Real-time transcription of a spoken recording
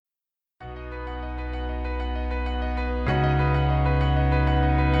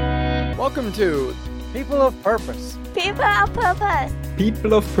Welcome to People of Purpose. People of Purpose.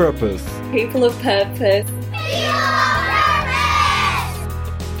 People of Purpose. People of Purpose.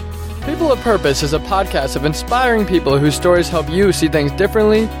 People of Purpose is a podcast of inspiring people whose stories help you see things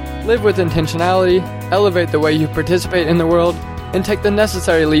differently, live with intentionality, elevate the way you participate in the world, and take the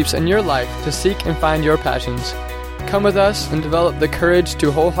necessary leaps in your life to seek and find your passions. Come with us and develop the courage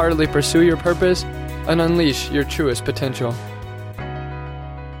to wholeheartedly pursue your purpose and unleash your truest potential.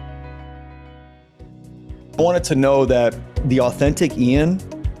 I wanted to know that the authentic Ian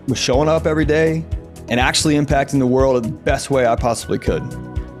was showing up every day and actually impacting the world in the best way I possibly could.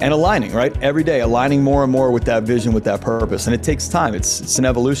 And aligning, right? Every day, aligning more and more with that vision, with that purpose. And it takes time. It's an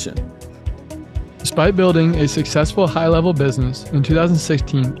evolution. Despite building a successful high-level business, in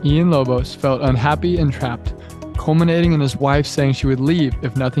 2016, Ian Lobos felt unhappy and trapped, culminating in his wife saying she would leave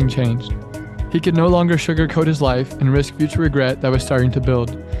if nothing changed. He could no longer sugarcoat his life and risk future regret that was starting to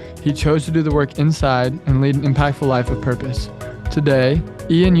build. He chose to do the work inside and lead an impactful life of purpose. Today,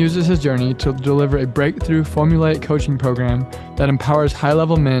 Ian uses his journey to deliver a breakthrough formulaic coaching program that empowers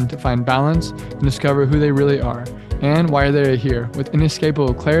high-level men to find balance and discover who they really are and why they are here with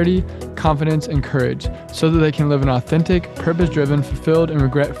inescapable clarity, confidence, and courage so that they can live an authentic, purpose-driven, fulfilled, and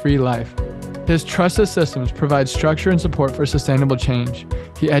regret-free life. His trusted systems provide structure and support for sustainable change.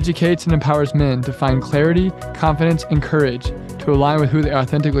 He educates and empowers men to find clarity, confidence, and courage to align with who they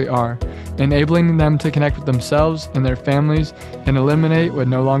authentically are, enabling them to connect with themselves and their families and eliminate what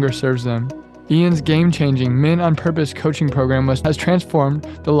no longer serves them. Ian's game-changing Men on Purpose coaching program has transformed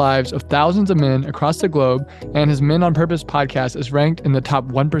the lives of thousands of men across the globe, and his Men on Purpose podcast is ranked in the top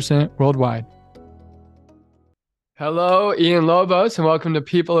 1% worldwide. Hello, Ian Lobos, and welcome to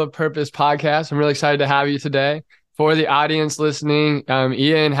People of Purpose podcast. I'm really excited to have you today. For the audience listening,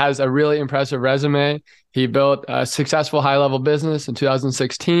 Ian has a really impressive resume. He built a successful high-level business in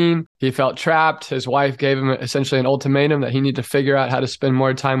 2016. He felt trapped. His wife gave him essentially an ultimatum that he needed to figure out how to spend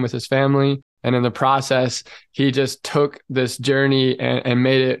more time with his family. And in the process, he just took this journey and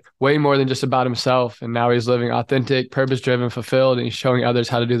made it way more than just about himself. And now he's living authentic, purpose-driven, fulfilled, and he's showing others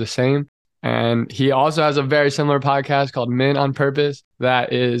how to do the same. And he also has a very similar podcast called Men on Purpose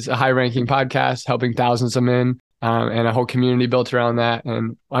that is a high-ranking podcast helping thousands of men and a whole community built around that.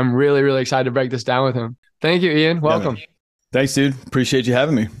 And I'm really, really excited to break this down with him. Thank you, Ian. Welcome. Thanks, dude. Appreciate you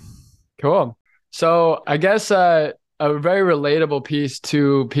having me. Cool. So I guess a very relatable piece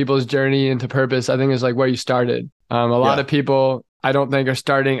to people's journey into purpose, I think, is like where you started. A lot of people, I don't think, are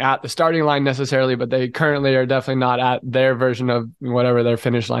starting at the starting line necessarily, but they currently are definitely not at their version of whatever their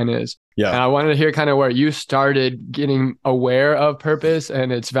finish line is. Yeah. And I wanted to hear kind of where you started getting aware of purpose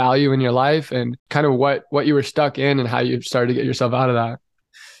and its value in your life and kind of what you were stuck in and how you started to get yourself out of that.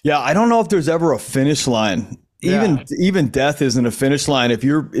 Yeah, I don't know if there's ever a finish line. Even death isn't a finish line. If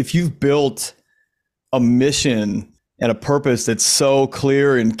you've built a mission and a purpose that's so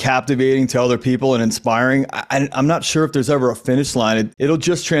clear and captivating to other people and inspiring, I'm not sure if there's ever a finish line. It'll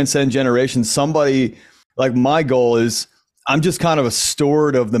just transcend generations. Somebody, like, my goal is I'm just kind of a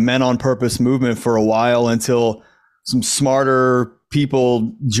steward of the Men on Purpose movement for a while until some smarter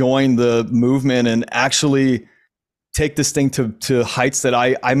people join the movement and actually take this thing to heights that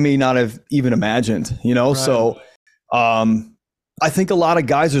I may not have even imagined, you know? Right. So I think a lot of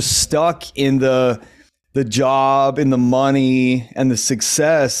guys are stuck in the job and the money, and the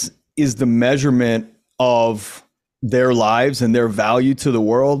success is the measurement of their lives and their value to the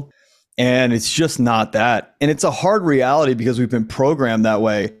world. And it's just not that. And it's a hard reality because we've been programmed that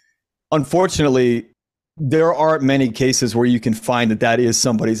way. Unfortunately, there aren't many cases where you can find that is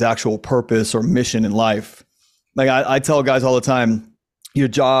somebody's actual purpose or mission in life. Like I tell guys all the time, your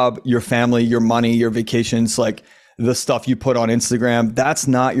job, your family, your money, your vacations, like the stuff you put on Instagram, that's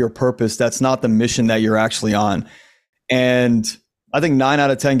not your purpose. That's not the mission that you're actually on. And I think 9 out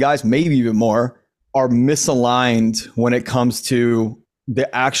of 10 guys, maybe even more, are misaligned when it comes to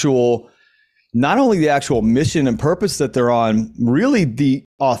the actual, not only the actual mission and purpose that they're on, really the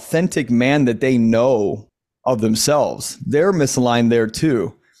authentic man that they know of themselves. They're misaligned there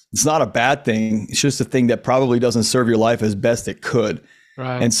too. It's not a bad thing. It's just a thing that probably doesn't serve your life as best it could.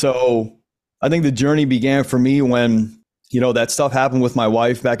 Right. And so I think the journey began for me when, that stuff happened with my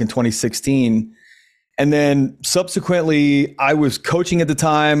wife back in 2016. And then subsequently I was coaching at the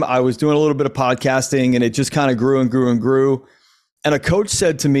time. I was doing a little bit of podcasting, and it just kind of grew and grew and grew. And a coach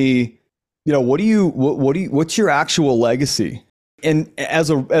said to me, what's your actual legacy? And as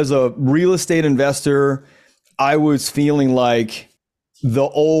a real estate investor, I was feeling like the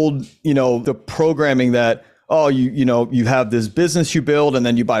old, the programming that, oh, you have this business you build and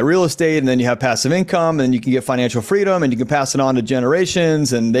then you buy real estate and then you have passive income and you can get financial freedom and you can pass it on to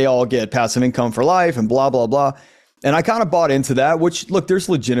generations and they all get passive income for life and blah, blah, blah. And I kind of bought into that, which, look, there's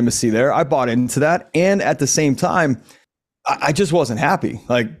legitimacy there. I bought into that. And at the same time, I just wasn't happy.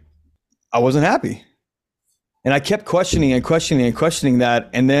 Like, I wasn't happy. And I kept questioning that.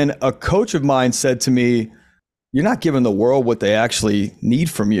 And then a coach of mine said to me, you're not giving the world what they actually need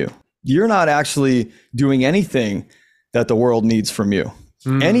from you. You're not actually doing anything that the world needs from you.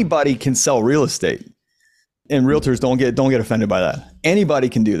 Anybody can sell real estate. And realtors don't get offended by that. Anybody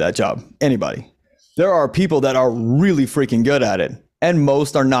can do that job. Anybody. There are people that are really freaking good at it, and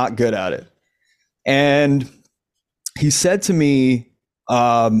most are not good at it. And he said to me,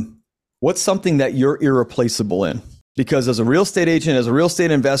 what's something that you're irreplaceable in? Because as a real estate agent, as a real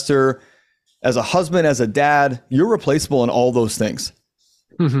estate investor, as a husband, as a dad, you're replaceable in all those things.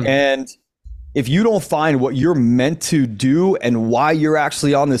 Mm-hmm. And if you don't find what you're meant to do and why you're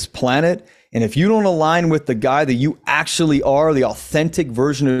actually on this planet, and if you don't align with the guy that you actually are, the authentic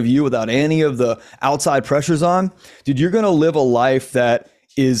version of you without any of the outside pressures on, dude, you're going to live a life that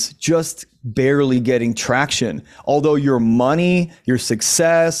is just barely getting traction. Although your money, your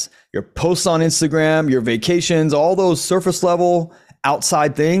success, your posts on Instagram, your vacations, all those surface level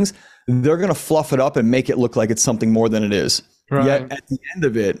outside things, they're going to fluff it up and make it look like it's something more than it is. Right. Yet at the end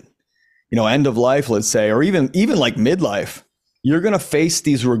of it, end of life, let's say, or even like midlife, you're going to face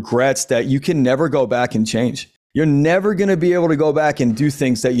these regrets that you can never go back and change. You're never going to be able to go back and do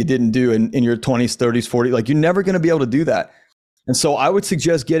things that you didn't do in your 20s, 30s, 40s. Like, you're never going to be able to do that. And so I would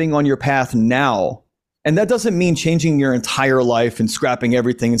suggest getting on your path now. And that doesn't mean changing your entire life and scrapping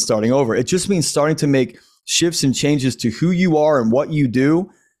everything and starting over. It just means starting to make shifts and changes to who you are and what you do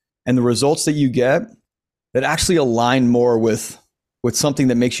and the results that you get that actually align more with something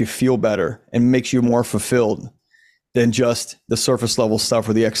that makes you feel better and makes you more fulfilled than just the surface level stuff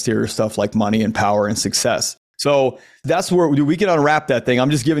or the exterior stuff like money and power and success. So that's where we can unwrap that thing.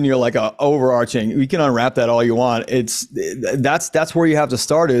 I'm just giving you like a overarching, we can unwrap that all you want. That's where you have to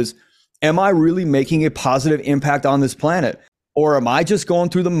start is, am I really making a positive impact on this planet? Or am I just going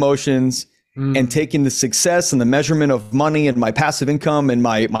through the motions and taking the success and the measurement of money and my passive income and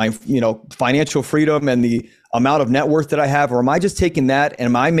my financial freedom and the amount of net worth that I have? Or am I just taking that and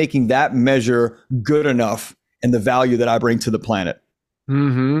am I making that measure good enough and the value that I bring to the planet?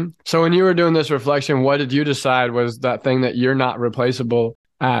 Mm-hmm. So when you were doing this reflection, what did you decide was that thing that you're not replaceable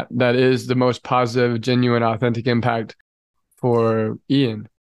at, that is the most positive, genuine, authentic impact for Ian?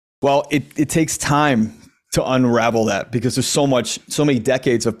 Well, it takes time to unravel that because there's so many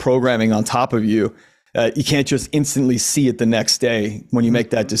decades of programming on top of you. You can't just instantly see it the next day when you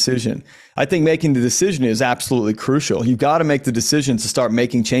make that decision. I think making the decision is absolutely crucial. You've got to make the decision to start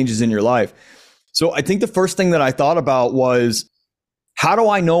making changes in your life. So I think the first thing that I thought about was, how do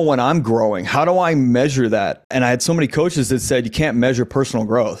I know when I'm growing? How do I measure that? And I had so many coaches that said, you can't measure personal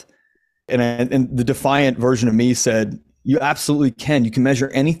growth. And the defiant version of me said, you absolutely can. You can measure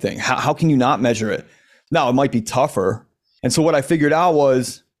anything. How can you not measure it? Now, it might be tougher. And so what I figured out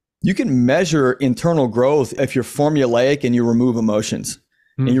was, you can measure internal growth if you're formulaic and you remove emotions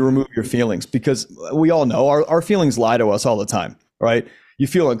and you remove your feelings, because we all know our feelings lie to us all the time, right? You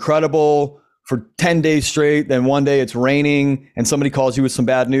feel incredible for 10 days straight, then one day it's raining and somebody calls you with some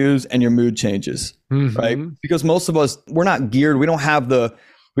bad news and your mood changes, right? Because most of us, we're not geared. We don't have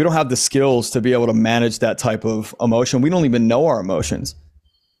the skills to be able to manage that type of emotion. We don't even know our emotions.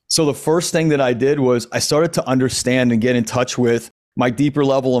 So the first thing that I did was I started to understand and get in touch with my deeper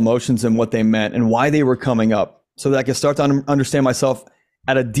level emotions and what they meant and why they were coming up, so that I could start to understand myself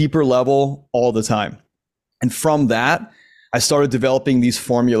at a deeper level all the time. And from that, I started developing these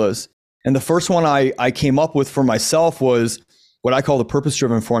formulas. And the first one I came up with for myself was what I call the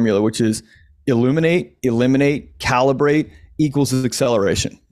purpose-driven formula, which is illuminate, eliminate, calibrate equals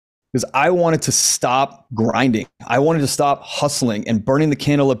acceleration. Because I wanted to stop grinding. I wanted to stop hustling and burning the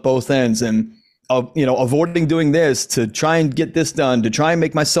candle at both ends and avoiding doing this to try and get this done, to try and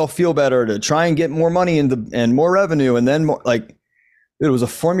make myself feel better, to try and get more money and more revenue, and then more. Like, it was a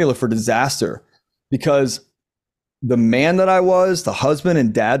formula for disaster, because the man that I was, the husband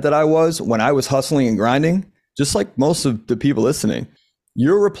and dad that I was when I was hustling and grinding, just like most of the people listening,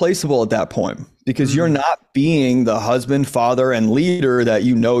 you're replaceable at that point, because you're not being the husband, father, and leader that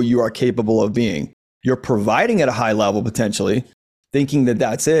you are capable of being. You're providing at a high level, potentially, thinking that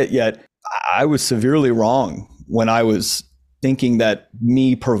that's it. Yet I was severely wrong when I was thinking that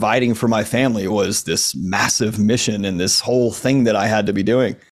me providing for my family was this massive mission and this whole thing that I had to be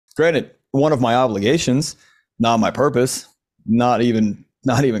doing. Granted, one of my obligations, not my purpose, not even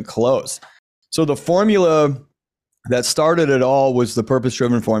close. So the formula that started it all was the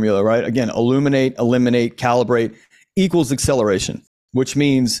purpose-driven formula, right? Again, illuminate, eliminate, calibrate equals acceleration, which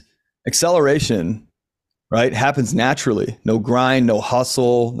means acceleration, right, happens naturally. No grind, no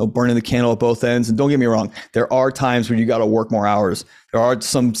hustle, no burning the candle at both ends. And don't get me wrong, there are times where you got to work more hours. There are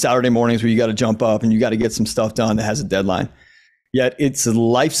some Saturday mornings where you got to jump up and you got to get some stuff done that has a deadline. Yet it's a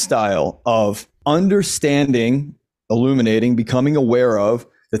lifestyle of understanding, illuminating, becoming aware of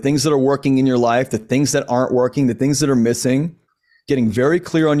the things that are working in your life, the things that aren't working, the things that are missing, getting very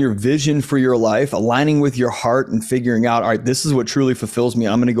clear on your vision for your life, aligning with your heart and figuring out, all right, this is what truly fulfills me.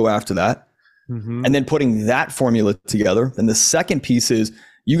 I'm going to go after that. Mm-hmm. And then putting that formula together. And the second piece is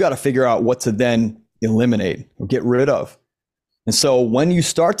you got to figure out what to then eliminate or get rid of. And so when you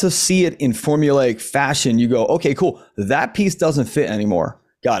start to see it in formulaic fashion, you go, okay, cool. That piece doesn't fit anymore.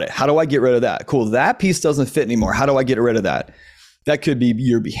 Got it. How do I get rid of that? Cool. That piece doesn't fit anymore. How do I get rid of that? That could be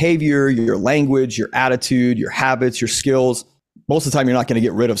your behavior, your language, your attitude, your habits, your skills. Most of the time, you're not going to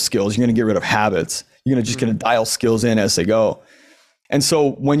get rid of skills. You're going to get rid of habits. You're going to dial skills in as they go. And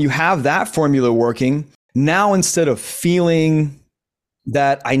so when you have that formula working, now instead of feeling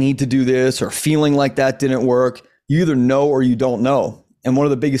that I need to do this or feeling like that didn't work, you either know or you don't know. And one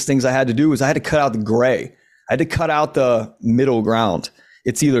of the biggest things I had to do was I had to cut out the gray. I had to cut out the middle ground.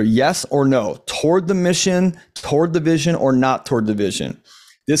 It's either yes or no, toward the mission, toward the vision, or not toward the vision.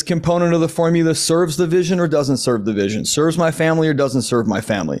 This component of the formula serves the vision or doesn't serve the vision, serves my family or doesn't serve my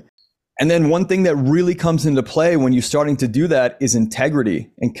family. And then one thing that really comes into play when you're starting to do that is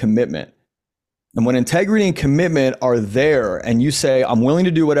integrity and commitment. And when integrity and commitment are there and you say, I'm willing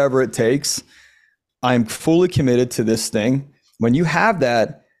to do whatever it takes, I'm fully committed to this thing. When you have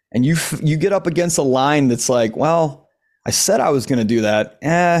that and you get up against a line that's like, well, I said I was going to do that.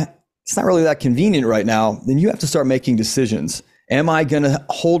 It's not really that convenient right now. Then you have to start making decisions. Am I going to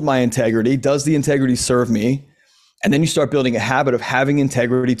hold my integrity? Does the integrity serve me? And then you start building a habit of having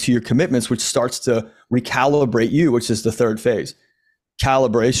integrity to your commitments, which starts to recalibrate you, which is the third phase,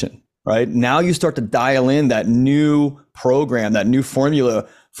 calibration, right? Now you start to dial in that new program, that new formula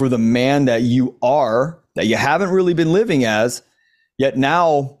for the man that you are, that you haven't really been living as. Yet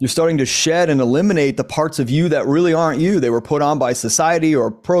now you're starting to shed and eliminate the parts of you that really aren't you. They were put on by society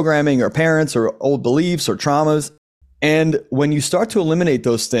or programming or parents or old beliefs or traumas. And when you start to eliminate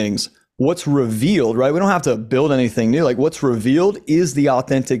those things, what's revealed, right? We don't have to build anything new. Like what's revealed is the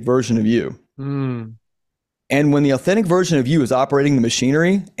authentic version of you. Mm. And when the authentic version of you is operating the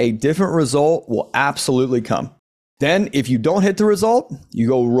machinery, a different result will absolutely come. Then if you don't hit the result, you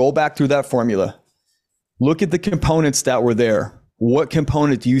go roll back through that formula. Look at the components that were there. What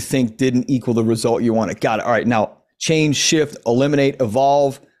component do you think didn't equal the result you wanted? Got it. All right. Now change, shift, eliminate,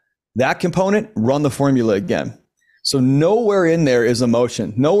 evolve that component, run the formula again. So nowhere in there is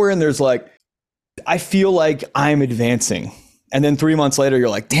emotion. Nowhere in there's like, I feel like I'm advancing. And then 3 months later, you're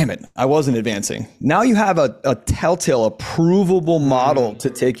like, damn it, I wasn't advancing. Now you have a telltale, a provable model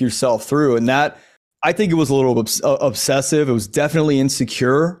to take yourself through. And that, I think it was a little obsessive. It was definitely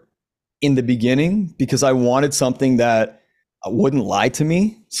insecure in the beginning because I wanted something that wouldn't lie to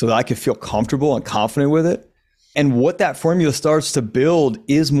me so that I could feel comfortable and confident with it. And what that formula starts to build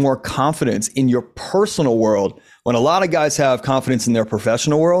is more confidence in your personal world. When a lot of guys have confidence in their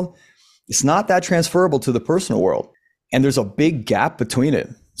professional world, it's not that transferable to the personal world. And there's a big gap between it.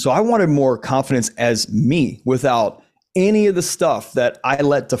 So I wanted more confidence as me without any of the stuff that I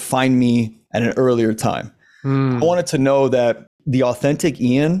let define me at an earlier time. I wanted to know that the authentic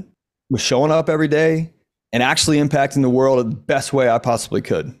Ian was showing up every day and actually impacting the world in the best way I possibly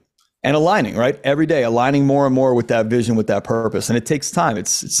could. And aligning, right? Every day, aligning more and more with that vision, with that purpose. And it takes time.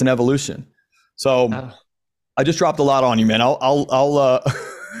 It's an evolution. So I just dropped a lot on you, man. I'll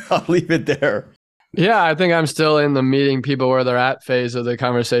I'll leave it there. Yeah, I think I'm still in the meeting people where they're at phase of the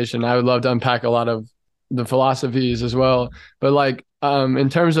conversation. I would love to unpack a lot of the philosophies as well. But like, in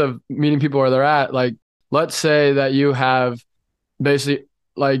terms of meeting people where they're at, like, let's say that you have basically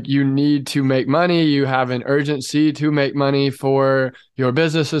like you need to make money, you have an urgency to make money for your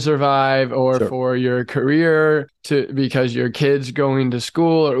business to survive or for your career because your kid's going to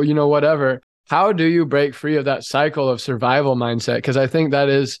school or, you know, whatever. How do you break free of that cycle of survival mindset? Because I think that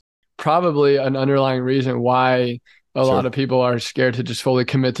is probably an underlying reason why a lot of people are scared to just fully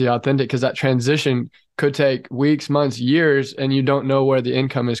commit to the authentic, because that transition could take weeks, months, years, and you don't know where the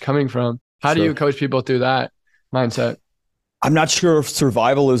income is coming from. How do you coach people through that mindset? I'm not sure if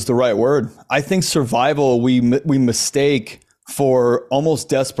survival is the right word. I think survival we mistake for almost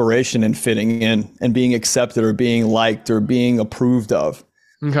desperation and fitting in and being accepted or being liked or being approved of.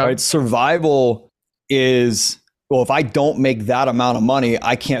 Okay. Right? Survival is, well, if I don't make that amount of money,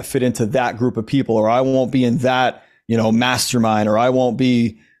 I can't fit into that group of people, or I won't be in that mastermind, or I won't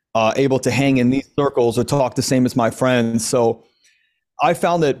be able to hang in these circles or talk the same as my friends. So I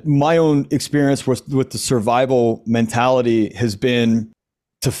found that my own experience with the survival mentality has been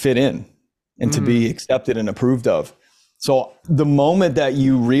to fit in and to be accepted and approved of. So the moment that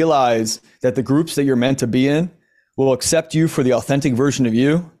you realize that the groups that you're meant to be in will accept you for the authentic version of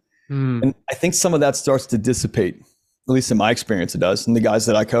you, and I think some of that starts to dissipate, at least in my experience it does, and the guys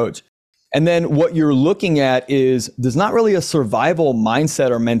that I coach. And then what you're looking at is there's not really a survival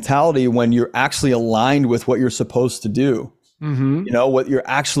mindset or mentality when you're actually aligned with what you're supposed to do, what you're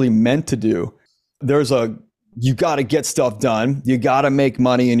actually meant to do. You got to get stuff done. You got to make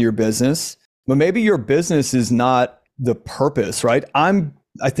money in your business, but maybe your business is not the purpose, right?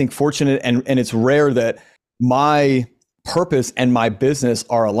 I think fortunate and it's rare that my purpose and my business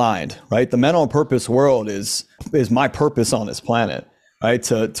are aligned, right? The mental purpose world is my purpose on this planet. Right?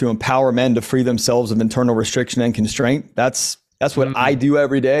 To empower men to free themselves of internal restriction and constraint. That's what I do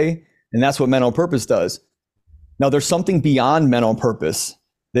every day. And that's what mental purpose does. Now there's something beyond mental purpose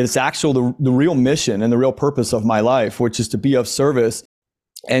that is actually the real mission and the real purpose of my life, which is to be of service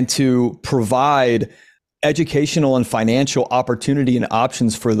and to provide educational and financial opportunity and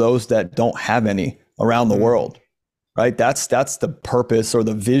options for those that don't have any around the world. Right? That's the purpose or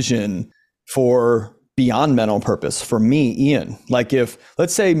the vision for beyond mental purpose for me, Ian. Like if,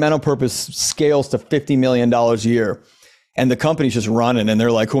 let's say mental purpose scales to $50 million a year and the company's just running and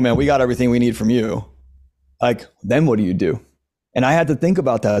they're like, cool, man, we got everything we need from you. Like, then what do you do? And I had to think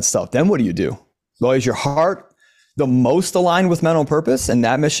about that stuff. Then what do you do? Well, is your heart the most aligned with mental purpose and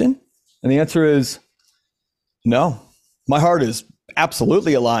that mission? And the answer is no. My heart is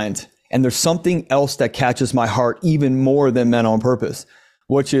absolutely aligned. And there's something else that catches my heart even more than mental purpose,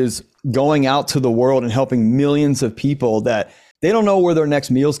 which is going out to the world and helping millions of people that they don't know where their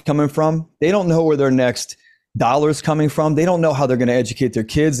next meal's coming from. They don't know where their next dollar's coming from. They don't know how they're going to educate their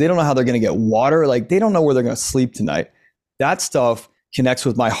kids. They don't know how they're going to get water. Like they don't know where they're going to sleep tonight. That stuff connects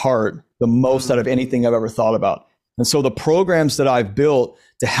with my heart the most out of anything I've ever thought about. And so the programs that I've built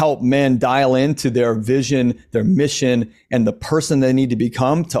to help men dial into their vision, their mission, and the person they need to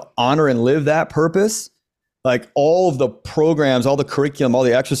become to honor and live that purpose, like all of the programs, all the curriculum, all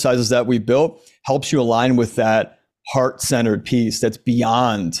the exercises that we built helps you align with that heart-centered piece that's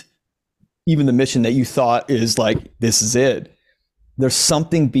beyond even the mission that you thought is like, this is it. There's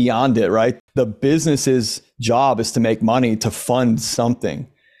something beyond it, right? The business's job is to make money to fund something.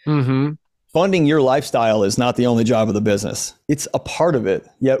 Funding your lifestyle is not the only job of the business. It's a part of it.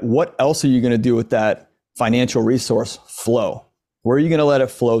 Yet what else are you going to do with that financial resource? Flow. Where are you going to let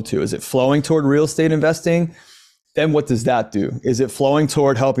it flow to? Is it flowing toward real estate investing? Then what does that do? Is it flowing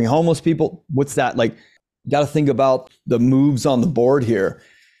toward helping homeless people? What's that like? You got to think about the moves on the board here.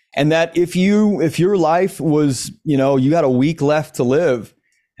 And that if your life was, you got a week left to live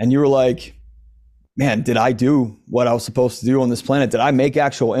and you were like, man, did I do what I was supposed to do on this planet? Did I make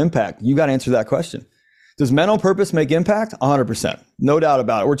actual impact? You got to answer that question. Does mental purpose make impact? 100%. No doubt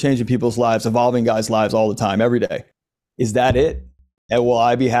about it. We're changing people's lives, evolving guys' lives all the time, every day. Is that it? And will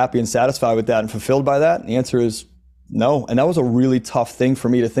I be happy and satisfied with that and fulfilled by that? And the answer is no. And that was a really tough thing for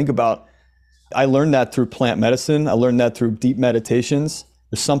me to think about. I learned that through plant medicine. I learned that through deep meditations.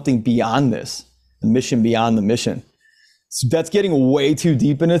 There's something beyond this, the mission beyond the mission. So that's getting way too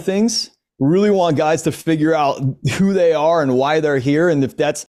deep into things. We really want guys to figure out who they are and why they're here. And if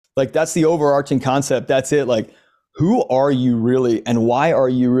that's the overarching concept, that's it. Like, who are you really and why are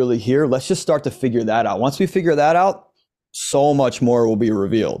you really here? Let's just start to figure that out. Once we figure that out, so much more will be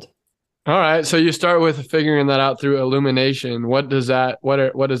revealed. All right. So you start with figuring that out through illumination. What does that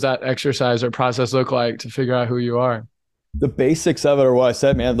exercise or process look like to figure out who you are? The basics of it are what I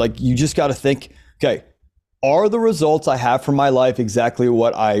said, man. Like you just got to think, okay, are the results I have from my life exactly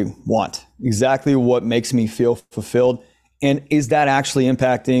what I want? Exactly what makes me feel fulfilled? And is that actually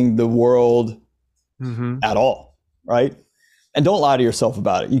impacting the world at all? Right? And don't lie to yourself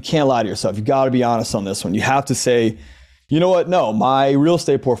about it. You can't lie to yourself. You got to be honest on this one. You have to say, you know what? No, my real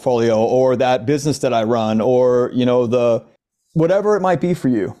estate portfolio or that business that I run or, the whatever it might be for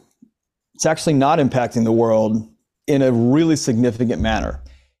you, it's actually not impacting the world in a really significant manner.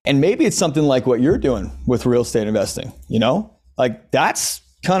 And maybe it's something like what you're doing with real estate investing, like that's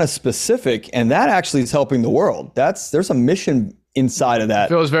kind of specific and that actually is helping the world. There's a mission inside of that.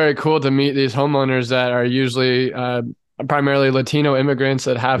 It feels very cool to meet these homeowners that are usually primarily Latino immigrants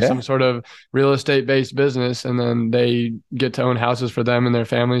that have some sort of real estate based business, and then they get to own houses for them and their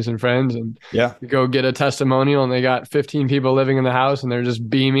families and friends. And you go get a testimonial and they got 15 people living in the house and they're just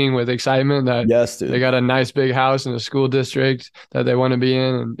beaming with excitement that they got a nice big house in a school district that they want to be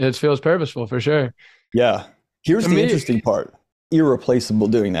in. And it feels purposeful for sure. Yeah. Here's the interesting part. Irreplaceable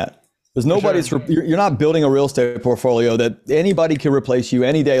doing that. There's nobody's, you're not building a real estate portfolio that anybody can replace you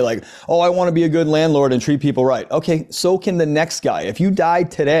any day. Like, oh, I want to be a good landlord and treat people right. Okay, so can the next guy. If you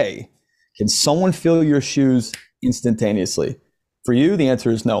died today, can someone fill your shoes instantaneously? For you, the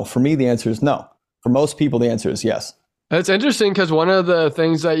answer is no. For me, the answer is no. For most people, the answer is yes. It's interesting because one of the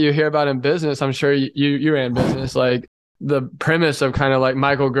things that you hear about in business, I'm sure you ran business, like the premise of kind of like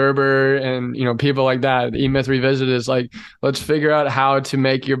Michael Gerber and, you know, people like that, E-Myth Revisited is like, let's figure out how to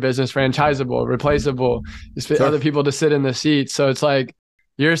make your business franchisable, replaceable, just for other people to sit in the seats. So it's like,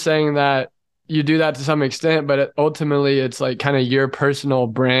 you're saying that you do that to some extent, but ultimately it's like kind of your personal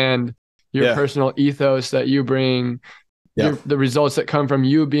brand, your personal ethos that you bring, the results that come from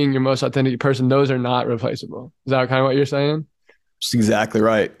you being your most authentic person. Those are not replaceable. Is that kind of what you're saying? That's exactly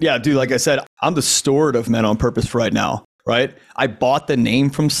right. Yeah, dude, like I said, I'm the steward of Men on Purpose right now. Right? I bought the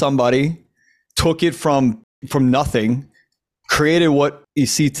name from somebody, took it from nothing, created what you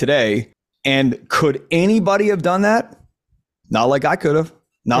see today. And could anybody have done that? Not like I could have,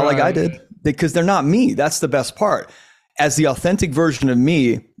 not like I did, because they're not me. That's the best part. As the authentic version of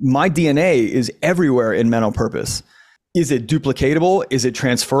me, my DNA is everywhere in Men on Purpose. Is it duplicatable? Is it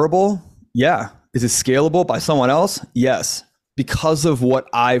transferable? Yeah. Is it scalable by someone else? Yes. Because of what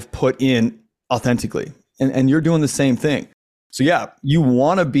I've put in authentically. And you're doing the same thing. So yeah, you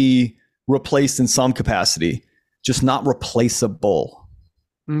want to be replaced in some capacity, just not replaceable.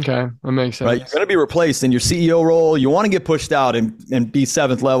 Okay, that makes sense. Right? You're going to be replaced in your CEO role. You want to get pushed out and be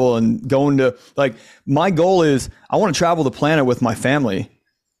 7th level and go into, like, my goal is I want to travel the planet with my family,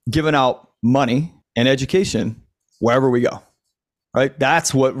 giving out money and education wherever we go. Right?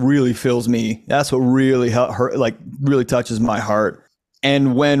 That's what really fills me. That's what really really touches my heart.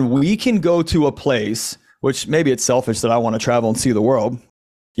 And when we can go to a place, which maybe it's selfish that I want to travel and see the world,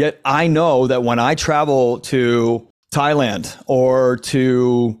 yet I know that when I travel to Thailand or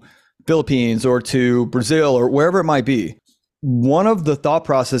to Philippines or to Brazil or wherever it might be, one of the thought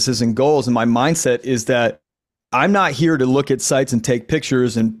processes and goals in my mindset is that I'm not here to look at sites and take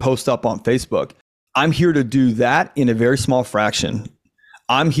pictures and post up on Facebook. I'm here to do that in a very small fraction.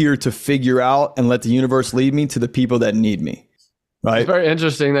 I'm here to figure out and let the universe lead me to the people that need me. Right. It's very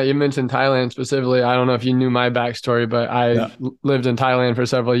interesting that you mentioned Thailand specifically. I don't know if you knew my backstory, but I lived in Thailand for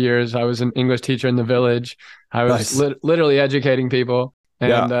several years. I was an English teacher in the village. I was literally educating people.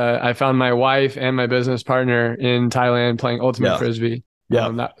 And I found my wife and my business partner in Thailand playing ultimate Frisbee.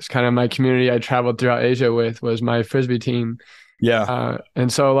 That was kind of my community I traveled throughout Asia with, was my Frisbee team.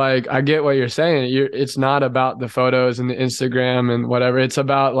 And so, like, I get what you're saying. It's not about the photos and the Instagram and whatever. It's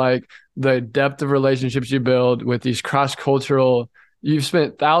about like the depth of relationships you build with these cross-cultural. You've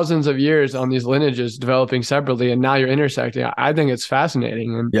spent thousands of years on these lineages developing separately, and now you're intersecting. I think it's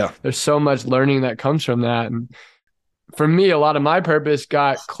fascinating. And there's so much learning that comes from that. And for me, a lot of my purpose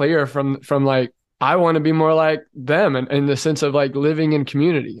got clear from like, I want to be more like them, and in the sense of like living in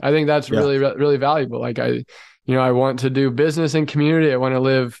community. I think that's really, really valuable. Like I want to do business in community. I want to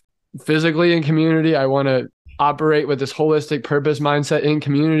live physically in community. I want to operate with this holistic purpose mindset in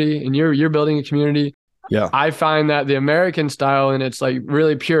community. And you're building a community. Yeah. I find that the American style, and it's like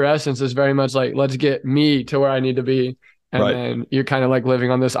really pure essence, is very much like, let's get me to where I need to be. And then you're kind of like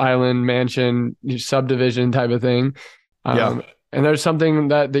living on this island mansion subdivision type of thing. And there's something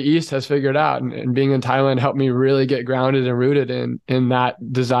that the East has figured out, and being in Thailand helped me really get grounded and rooted in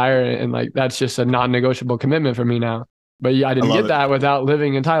that desire. And like, that's just a non-negotiable commitment for me now. But I didn't get that without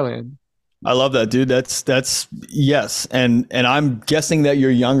living in Thailand. I love that, dude. That's yes. And I'm guessing that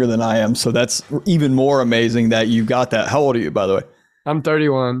you're younger than I am. So that's even more amazing that you got that. How old are you, by the way? I'm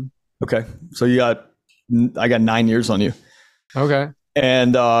 31. Okay. So I got 9 years on you. Okay.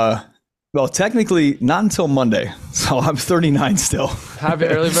 And, well, technically not until Monday. So I'm 39 still. Happy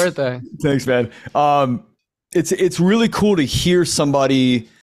early birthday. Thanks, man. It's really cool to hear somebody.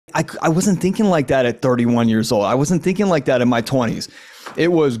 I wasn't thinking like that at 31 years old. I wasn't thinking like that in my 20s. It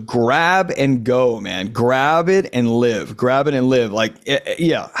was grab and go, man. Grab it and live. Grab it and live. Like,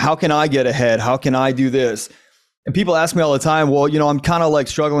 how can I get ahead? How can I do this? And people ask me all the time, well, I'm kind of like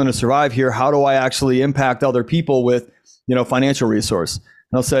struggling to survive here. How do I actually impact other people with, financial resource?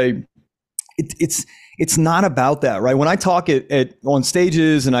 And I'll say, it's not about that, right? When I talk on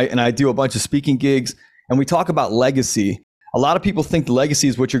stages and I do a bunch of speaking gigs and we talk about legacy, a lot of people think the legacy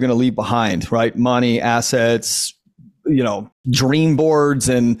is what you're going to leave behind, right? Money, assets, dream boards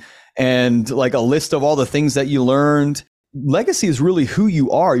and like a list of all the things that you learned. Legacy is really who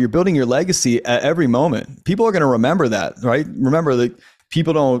you are. You're building your legacy at every moment. People are going to remember that, right? Remember that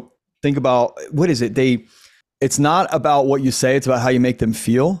people don't think about, what is it? It's not about what you say. It's about how you make them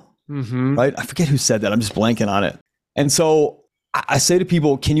feel. right? I forget who said that. I'm just blanking on it. And so I say to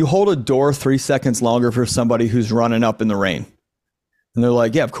people, can you hold a door 3 seconds longer for somebody who's running up in the rain? And they're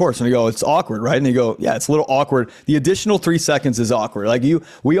like, yeah, of course. And I go, it's awkward, right? And they go, yeah, it's a little awkward. The additional 3 seconds is awkward. Like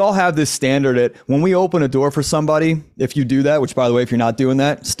we all have this standard that when we open a door for somebody, if you do that, which by the way, if you're not doing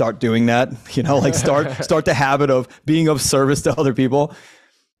that, start doing that, like start the habit of being of service to other people.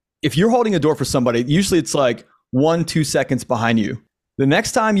 If you're holding a door for somebody, usually it's like 1-2 seconds behind you. The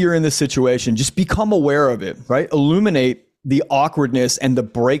next time you're in this situation, just become aware of it, right? Illuminate the awkwardness and the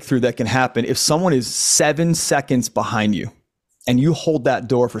breakthrough that can happen if someone is 7 seconds behind you. And you hold that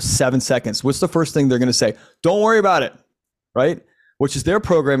door for 7 seconds, what's the first thing they're going to say? Don't worry about it, right? Which is their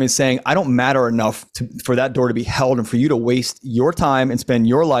programming saying, I don't matter enough for that door to be held and for you to waste your time and spend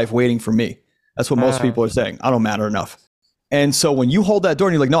your life waiting for me. That's what most people are saying. I don't matter enough. And so when you hold that door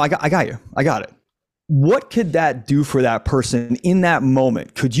and you're like, no, I got you. I got it. What could that do for that person in that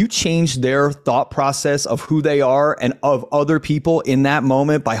moment? Could you change their thought process of who they are and of other people in that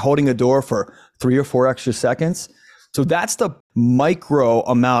moment by holding a door for 3 or 4 extra seconds? So that's the micro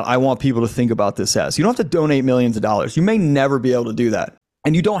amount I want people to think about this as. You don't have to donate millions of dollars. You may never be able to do that.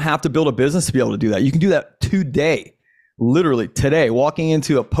 And you don't have to build a business to be able to do that. You can do that today, literally today, walking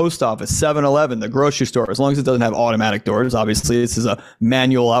into a post office, 7-Eleven, the grocery store, as long as it doesn't have automatic doors. Obviously, this is a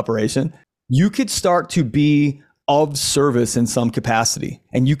manual operation. You could start to be of service in some capacity.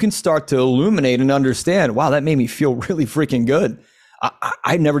 And you can start to illuminate and understand, wow, that made me feel really freaking good.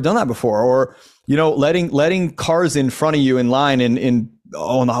 I'd never done that before. Or letting cars in front of you in line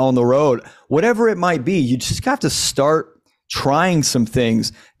on the road, whatever it might be, you just have to start trying some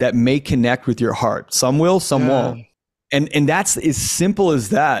things that may connect with your heart. Some will, some won't. And that's as simple as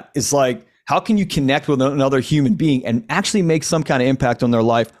that. It's like, how can you connect with another human being and actually make some kind of impact on their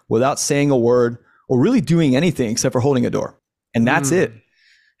life without saying a word or really doing anything except for holding a door? And that's it.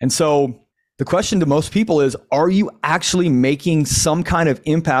 And so the question to most people is, are you actually making some kind of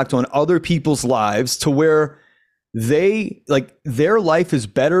impact on other people's lives to where their life is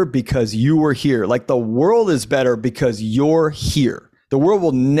better because you were here? Like the world is better because you're here. The world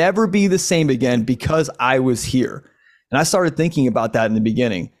will never be the same again because I was here. And I started thinking about that in the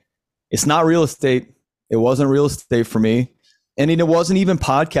beginning. It's not real estate. It wasn't real estate for me. And it wasn't even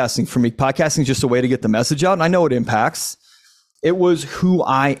podcasting for me. Podcasting is just a way to get the message out. And I know it impacts. It was who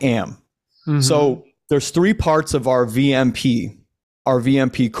I am. So there's 3 parts of our VMP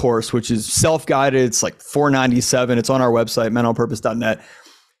course, which is self-guided. It's like $497. It's on our website, mentalpurpose.net.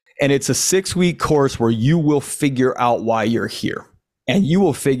 And it's a 6-week course where you will figure out why you're here and you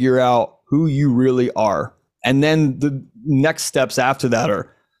will figure out who you really are. And then the next steps after that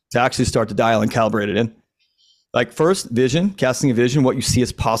are to actually start to dial and calibrate it in. Like first, vision, casting a vision, what you see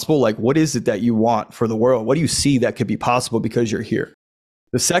as possible. Like what is it that you want for the world? What do you see that could be possible because you're here?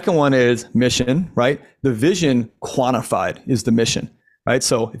 The second one is mission, right? The vision quantified is the mission, right?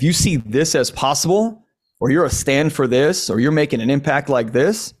 So if you see this as possible, or you're a stand for this, or you're making an impact like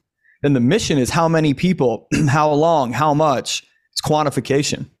this, then the mission is how many people, how long, how much. It's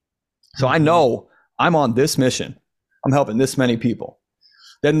quantification. So I know I'm on this mission. I'm helping this many people.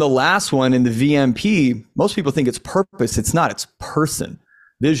 Then the last one in the VMP, most people think it's purpose. It's not, it's person,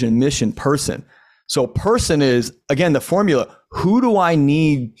 vision, mission, person. So person is, again, the formula. Who do I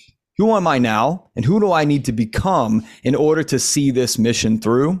need? Who am I now? And who do I need to become in order to see this mission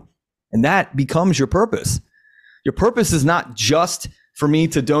through? And that becomes your purpose. Your purpose is not just for me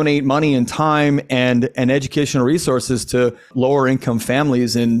to donate money and time and educational resources to lower income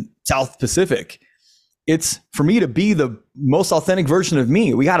families in South Pacific. It's for me to be the most authentic version of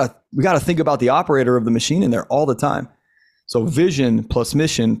me. We gotta think about the operator of the machine in there all the time. So vision plus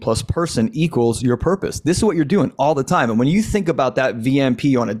mission plus person equals your purpose. This is what you're doing all the time. And when you think about that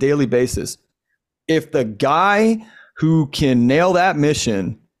VMP on a daily basis, if the guy who can nail that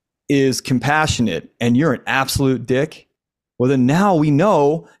mission is compassionate and you're an absolute dick, well, then now we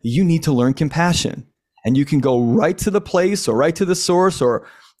know you need to learn compassion. And you can go right to the place or right to the source or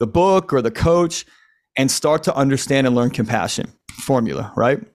the book or the coach and start to understand and learn compassion formula,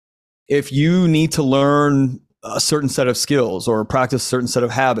 right? If you need to learn a certain set of skills or practice a certain set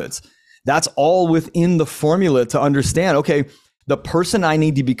of habits, that's all within the formula to understand, okay, the person I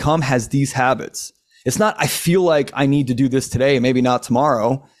need to become has these habits. It's not, I feel like I need to do this today, maybe not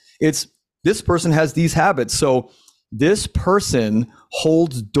tomorrow. It's this person has these habits. So this person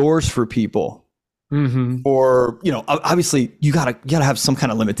holds doors for people. Or, obviously you gotta have some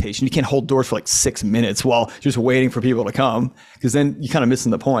kind of limitation. You can't hold doors for like 6 minutes while just waiting for people to come, because then you're kind of missing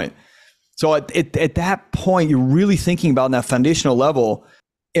the point. So at that point, you're really thinking about on that foundational level,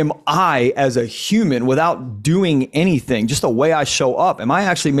 am I, as a human, without doing anything, just the way I show up, am I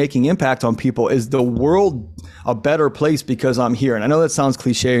actually making impact on people? Is the world a better place because I'm here? And I know that sounds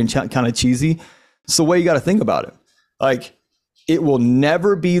cliche and kind of cheesy. It's the way you got to think about it. Like, it will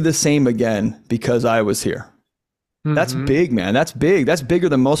never be the same again because I was here. That's big, man. That's big. That's bigger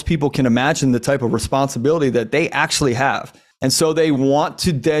than most people can imagine, the type of responsibility that they actually have. And so they want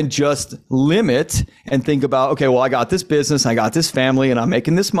to then just limit and think about, okay, well, I got this business, I got this family, and I'm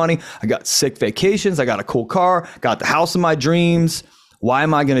making this money. I got sick vacations. I got a cool car, got the house of my dreams. Why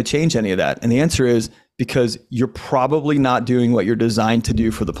am I going to change any of that? And the answer is because you're probably not doing what you're designed to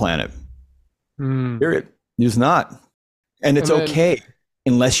do for the planet. Period. You're just not. And it's okay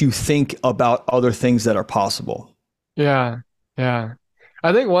unless you think about other things that are possible. Yeah.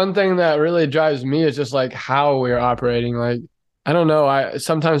 I think one thing that really drives me is just like how we're operating. Like, I don't know, I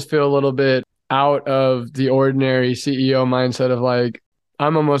sometimes feel a little bit out of the ordinary CEO mindset of like,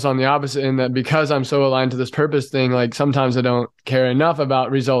 I'm almost on the opposite end, that because I'm so aligned to this purpose thing, like sometimes I don't care enough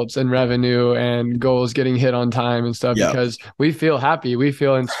about results and revenue and goals getting hit on time and stuff, because we feel happy, we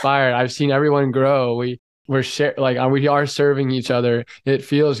feel inspired. I've seen everyone grow. We are serving each other. It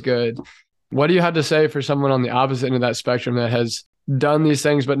feels good. What do you have to say for someone on the opposite end of that spectrum that has done these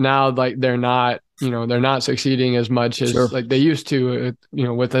things, but now like they're not succeeding as much as like they used to,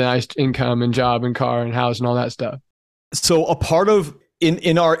 with a nice income and job and car and house and all that stuff? So a part of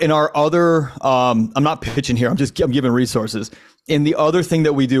in our other, I'm not pitching here, I'm giving resources. In the other thing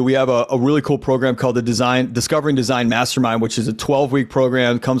that we do, we have a really cool program called the Discovering Design Mastermind, which is a 12-week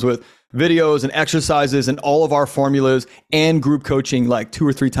program. It comes with videos and exercises and all of our formulas and group coaching like 2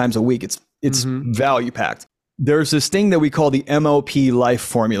 or 3 times a week. It's value packed. There's this thing that we call the MOP life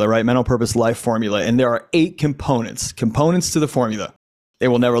formula, right? Mental Purpose Life Formula. And there are 8 components to the formula. They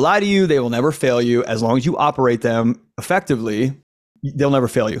will never lie to you. They will never fail you. As long as you operate them effectively, they'll never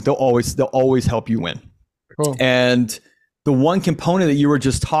fail you. They'll always help you win. Cool. And the one component that you were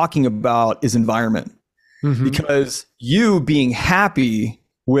just talking about is environment. Because you being happy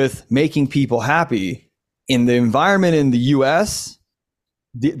with making people happy in the environment in the US,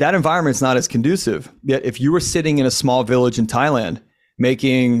 that environment is not as conducive. Yet if you were sitting in a small village in Thailand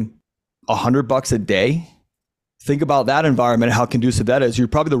making $100 a day, think about that environment, how conducive that is. You're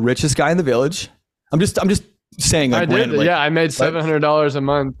probably the richest guy in the village. I'm just saying. Like, I made $700 a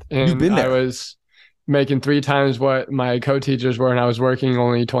month, and you've been there. I was making 3 times what my co-teachers were, and I was working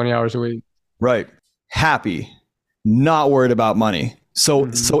only 20 hours a week. Right. Happy, not worried about money. So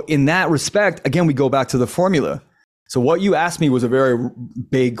in that respect, again, we go back to the formula. So what you asked me was a very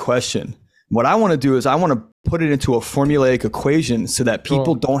big question. What I want to do is I want to put it into a formulaic equation so that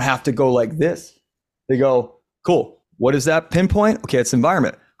people don't have to go like this. They go, cool. What is that pinpoint? Okay, it's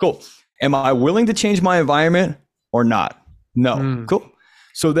environment. Cool. Am I willing to change my environment or not? No. Cool.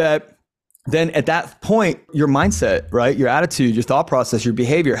 So that then at that point, your mindset, right? Your attitude, your thought process, your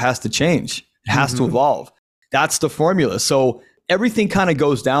behavior has to change. It has to evolve. That's the formula. So everything kind of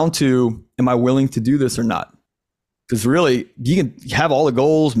goes down to, am I willing to do this or not? Because really, you can have all the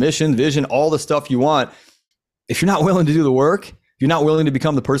goals, mission, vision, all the stuff you want. If you're not willing to do the work, if you're not willing to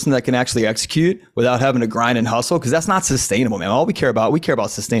become the person that can actually execute without having to grind and hustle, because that's not sustainable, man. All we care about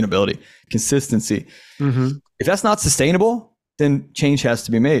sustainability, consistency. If that's not sustainable, then change has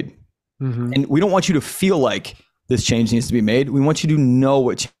to be made. And we don't want you to feel like this change needs to be made. We want you to know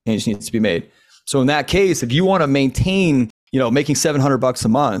what change needs to be made. So in that case, if you want to maintain, making $700 a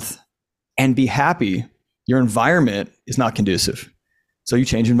month and be happy, your environment is not conducive. So you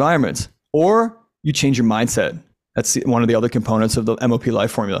change environments, or you change your mindset. That's one of the other components of the MOP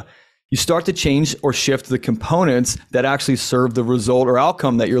life formula. You start to change or shift the components that actually serve the result or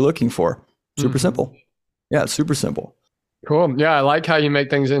outcome that you're looking for. Super simple. Yeah, it's super simple. Cool. Yeah, I like how you make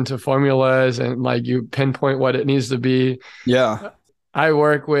things into formulas and like you pinpoint what it needs to be. Yeah. I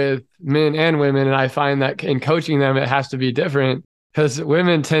work with men and women, and I find that in coaching them, it has to be different, because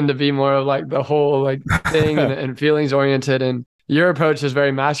women tend to be more of like the whole like thing and feelings oriented. And your approach is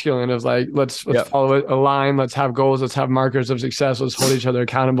very masculine of like, let's follow a line. Let's have goals. Let's have markers of success. Let's hold each other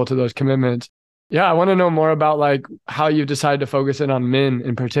accountable to those commitments. Yeah. I want to know more about like how you decided to focus in on men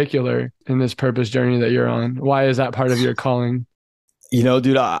in particular in this purpose journey that you're on. Why is that part of your calling?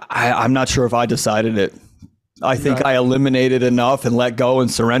 Dude, I'm not sure if I decided it. I think I eliminated enough and let go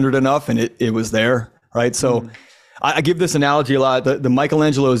and surrendered enough, and it was there. Right. So I give this analogy a lot. The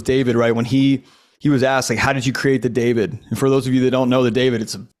Michelangelo's David, right? When he was asked, like, how did you create the David? And for those of you that don't know the David,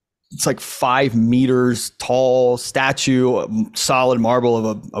 it's like 5 meters tall statue, solid marble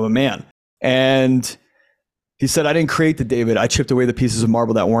of a man. And he said, I didn't create the David. I chipped away the pieces of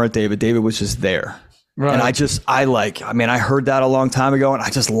marble that weren't David. David was just there. Right. And I heard that a long time ago, and I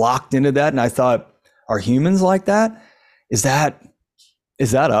just locked into that. And I thought, are humans like that? Is that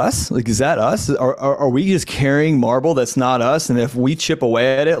us? Like, is that us? Are we just carrying marble that's not us? And if we chip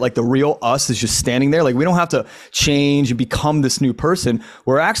away at it, like the real us is just standing there. Like, we don't have to change and become this new person.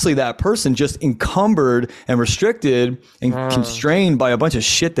 We're actually that person, just encumbered and restricted and constrained by a bunch of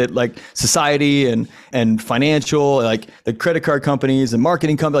shit that, like, society and financial, like the credit card companies and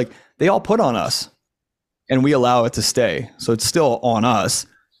marketing companies, like, they all put on us, and we allow it to stay. So it's still on us.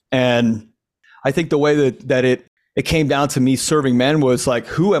 And I think the way that it came down to me serving men was like,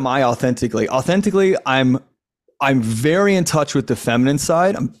 who am I authentically? Authentically, I'm very in touch with the feminine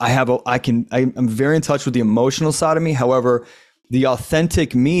side. I'm very in touch with the emotional side of me. However, the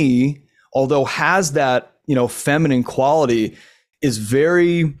authentic me, although has that, feminine quality, is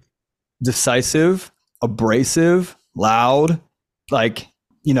very decisive, abrasive, loud, like,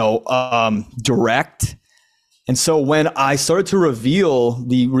 direct. And so when I started to reveal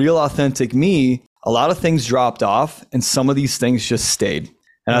the real authentic me, a lot of things dropped off and some of these things just stayed.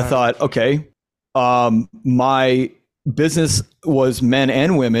 And I thought, okay, my business was men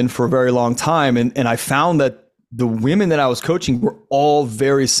and women for a very long time. And I found that the women that I was coaching were all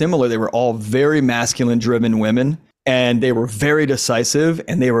very similar. They were all very masculine driven women, and they were very decisive,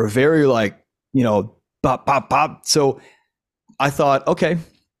 and they were very like, bop, bop, bop. So I thought, okay.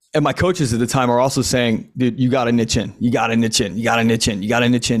 And my coaches at the time are also saying, dude, you got to niche in, you got to niche in, you got to niche in, you got to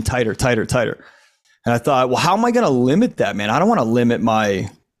niche in tighter, tighter, tighter. And I thought, well, how am I going to limit that, man? I don't want to limit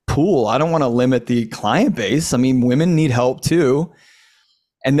my pool. I don't want to limit the client base. I mean, women need help too.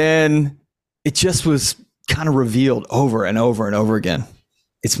 And then it just was kind of revealed over and over and over again.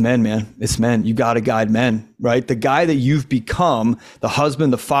 It's men, man. It's men. You got to guide men, right? The guy that you've become, the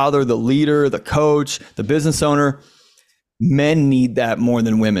husband, the father, the leader, the coach, the business owner, men need that more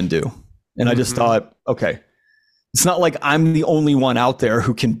than women do. And I just thought, okay, it's not like I'm the only one out there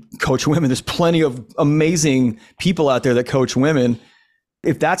who can coach women. There's plenty of amazing people out there that coach women.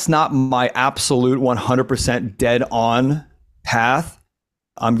 If that's not my absolute 100% dead on path,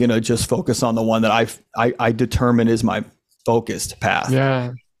 I'm going to just focus on the one that I determine is my focused path.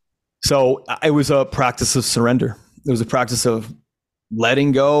 Yeah. So it was a practice of surrender. It was a practice of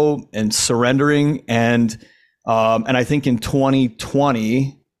letting go and surrendering. And I think in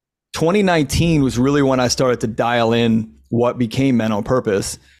 2019 was really when I started to dial in what became Men on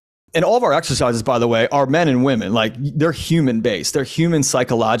Purpose. And all of our exercises, by the way, are men and women. Like, they're human based. They're human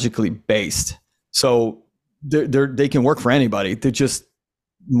psychologically based. So they can work for anybody. They're just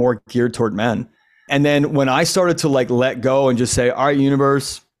more geared toward men. And then when I started to like let go and just say, all right,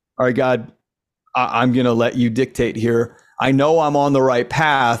 universe, all right, God, I'm going to let you dictate here. I know I'm on the right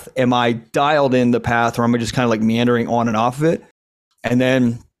path. Am I dialed in the path, or am I just kind of like meandering on and off of it? And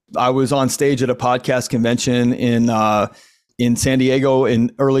then I was on stage at a podcast convention in San Diego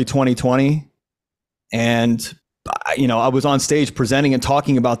in early 2020. And, I was on stage presenting and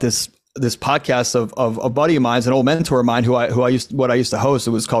talking about this podcast of a buddy of mine, an old mentor of mine who I used to host.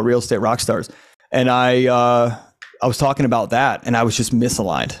 It was called Real Estate Rockstars. And I was talking about that, and I was just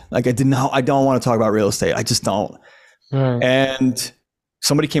misaligned. Like, I don't want to talk about real estate. I just don't. Right. And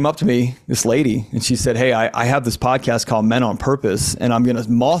somebody came up to me, this lady, and she said, hey, I have this podcast called Men on Purpose, and I'm going to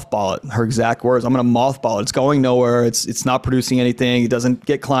mothball it. Her exact words, I'm going to mothball it. It's going nowhere. It's not producing anything. It doesn't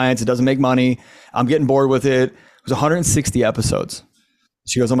get clients. It doesn't make money. I'm getting bored with it. It was 160 episodes.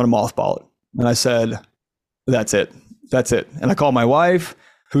 She goes, I'm going to mothball it. And I said, that's it. And I called my wife,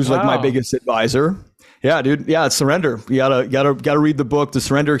 who's like my biggest advisor. Yeah, dude. Yeah, it's surrender. You gotta read the book, The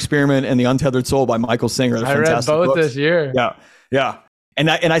Surrender Experiment and The Untethered Soul by Michael Singer. I read both books this year. Yeah. And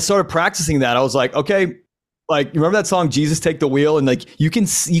I started practicing that. I was like, okay, like, you remember that song, Jesus Take the Wheel? And like, you can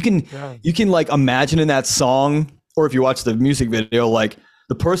like imagine in that song, or if you watch the music video, like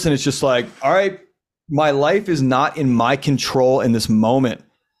the person is just like, all right, my life is not in my control in this moment.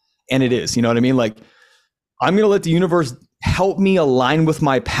 And it is, you know what I mean? Like, I'm going to let the universe help me align with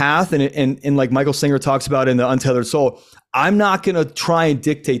my path. And like Michael Singer talks about in The Untethered Soul, I'm not going to try and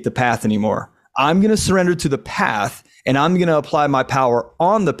dictate the path anymore. I'm going to surrender to the path, and I'm going to apply my power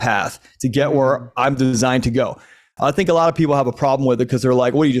on the path to get where I'm designed to go. I think a lot of people have a problem with it because they're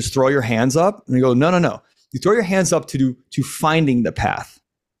like, what, you just throw your hands up? And you go, no. You throw your hands up to finding the path.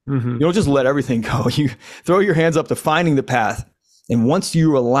 You don't just let everything go. You throw your hands up to finding the path. And once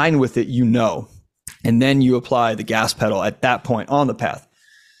you align with it, and then you apply the gas pedal at that point on the path,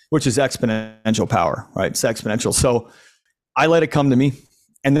 which is exponential power, right? It's exponential. So I let it come to me.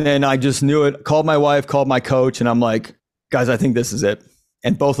 And then I just knew it, called my wife, called my coach, and I'm like, guys, I think this is it.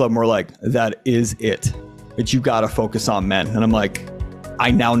 And both of them were like, that is it. But you got to focus on men. And I'm like,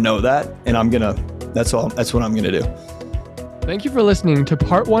 I now know that, and I'm going to That's all. That's what I'm going to do. Thank you for listening to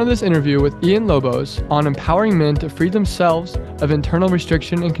part 1 of this interview with Ian Lobos on empowering men to free themselves of internal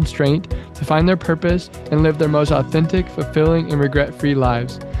restriction and constraint to find their purpose and live their most authentic, fulfilling, and regret-free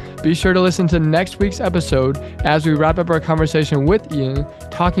lives. Be sure to listen to next week's episode as we wrap up our conversation with Ian,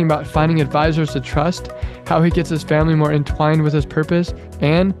 talking about finding advisors to trust, how he gets his family more entwined with his purpose,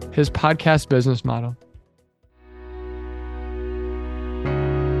 and his podcast business model.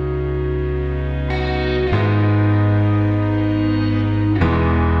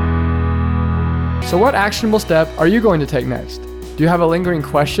 So what actionable step are you going to take next? Do you have a lingering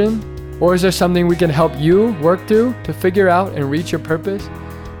question? Or is there something we can help you work through to figure out and reach your purpose?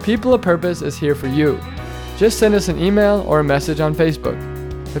 People of Purpose is here for you. Just send us an email or a message on Facebook.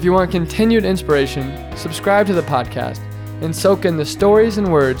 If you want continued inspiration, subscribe to the podcast and soak in the stories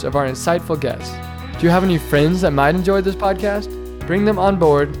and words of our insightful guests. Do you have any friends that might enjoy this podcast? Bring them on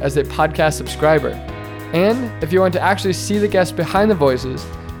board as a podcast subscriber. And if you want to actually see the guests behind the voices,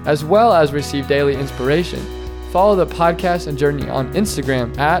 as well as receive daily inspiration, follow the podcast and journey on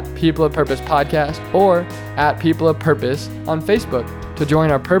Instagram at People of Purpose Podcast or at People of Purpose on Facebook to join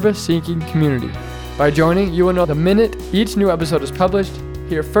our purpose-seeking community. By joining, you will know the minute each new episode is published,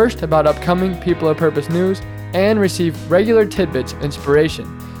 hear first about upcoming People of Purpose news, and receive regular tidbits of inspiration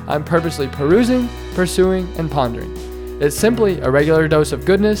I'm purposely perusing, pursuing, and pondering. It's simply a regular dose of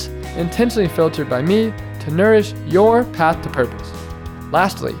goodness, intentionally filtered by me to nourish your path to purpose.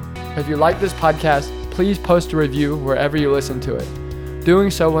 Lastly, if you like this podcast, please post a review wherever you listen to it.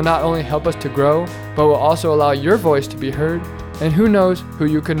 Doing so will not only help us to grow, but will also allow your voice to be heard, and who knows who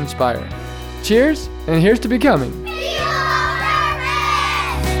you could inspire. Cheers, and here's to becoming